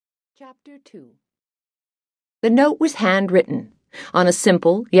Chapter 2. The note was handwritten, on a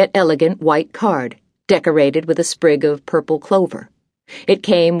simple yet elegant white card, decorated with a sprig of purple clover. It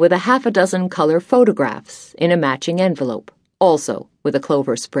came with a half a dozen color photographs in a matching envelope, also with a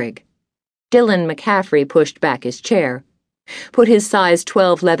clover sprig. Dylan McCaffrey pushed back his chair, put his size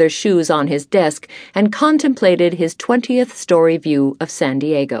 12 leather shoes on his desk, and contemplated his 20th story view of San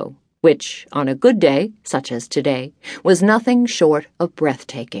Diego, which, on a good day, such as today, was nothing short of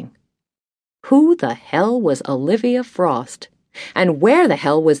breathtaking. Who the hell was Olivia Frost? And where the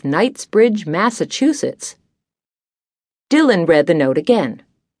hell was Knightsbridge, Massachusetts? Dylan read the note again.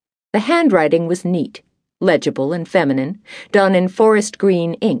 The handwriting was neat, legible and feminine, done in forest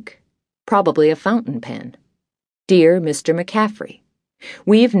green ink, probably a fountain pen. Dear Mr. McCaffrey,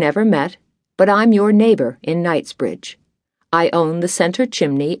 we've never met, but I'm your neighbor in Knightsbridge. I own the center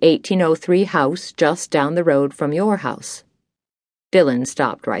chimney 1803 house just down the road from your house. Dylan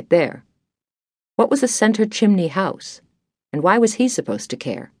stopped right there. What was a center chimney house? And why was he supposed to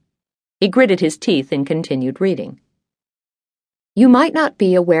care? He gritted his teeth and continued reading. You might not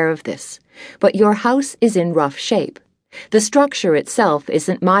be aware of this, but your house is in rough shape. The structure itself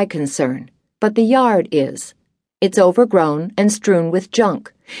isn't my concern, but the yard is. It's overgrown and strewn with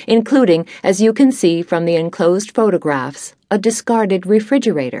junk, including, as you can see from the enclosed photographs, a discarded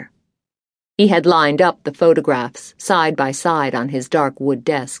refrigerator. He had lined up the photographs side by side on his dark wood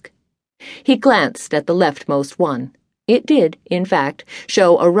desk. He glanced at the leftmost one. It did, in fact,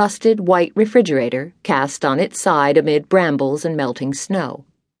 show a rusted white refrigerator cast on its side amid brambles and melting snow.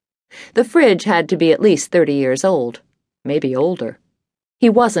 The fridge had to be at least 30 years old, maybe older. He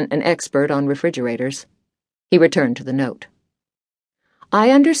wasn't an expert on refrigerators. He returned to the note.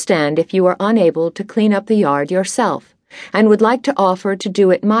 I understand if you are unable to clean up the yard yourself and would like to offer to do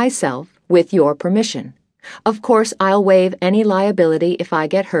it myself with your permission. Of course, I'll waive any liability if I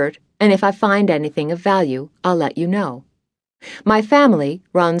get hurt, and if I find anything of value, I'll let you know. My family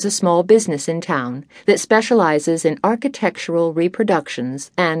runs a small business in town that specializes in architectural reproductions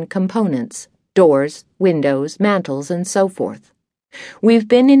and components, doors, windows, mantels, and so forth. We've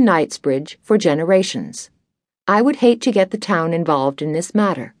been in Knightsbridge for generations. I would hate to get the town involved in this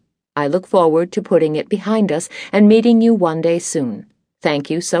matter. I look forward to putting it behind us and meeting you one day soon.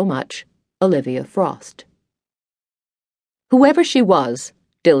 Thank you so much, Olivia Frost. Whoever she was,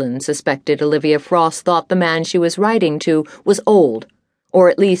 Dylan suspected Olivia Frost thought the man she was writing to was old, or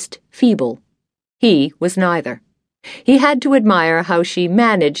at least feeble. He was neither. He had to admire how she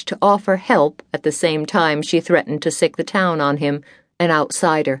managed to offer help at the same time she threatened to sick the town on him, an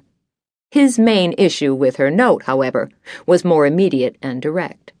outsider. His main issue with her note, however, was more immediate and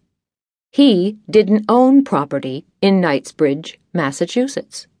direct. He didn't own property in Knightsbridge,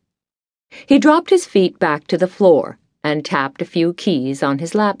 Massachusetts. He dropped his feet back to the floor and tapped a few keys on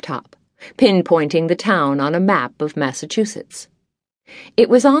his laptop, pinpointing the town on a map of Massachusetts. It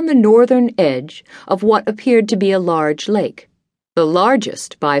was on the northern edge of what appeared to be a large lake, the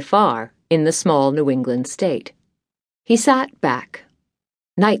largest by far in the small New England state. He sat back.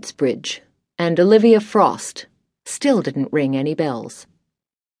 Knightsbridge and Olivia Frost still didn't ring any bells.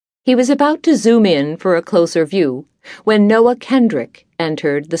 He was about to zoom in for a closer view when Noah Kendrick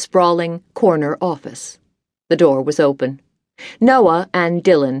entered the sprawling corner office. The door was open. Noah and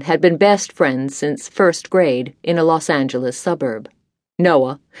Dylan had been best friends since first grade in a Los Angeles suburb.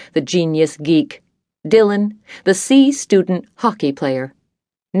 Noah, the genius geek. Dylan, the C student hockey player.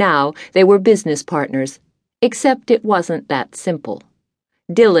 Now they were business partners, except it wasn't that simple.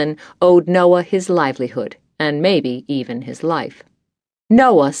 Dylan owed Noah his livelihood, and maybe even his life.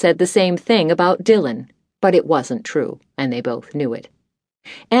 Noah said the same thing about Dylan, but it wasn't true, and they both knew it.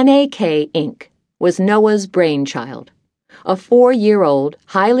 NAK Inc. was Noah's brainchild, a 4-year-old,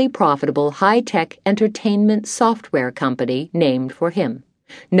 highly profitable, high-tech entertainment software company named for him,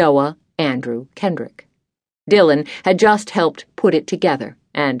 Noah Andrew Kendrick. Dylan had just helped put it together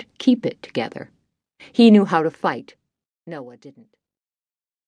and keep it together. He knew how to fight. Noah didn't.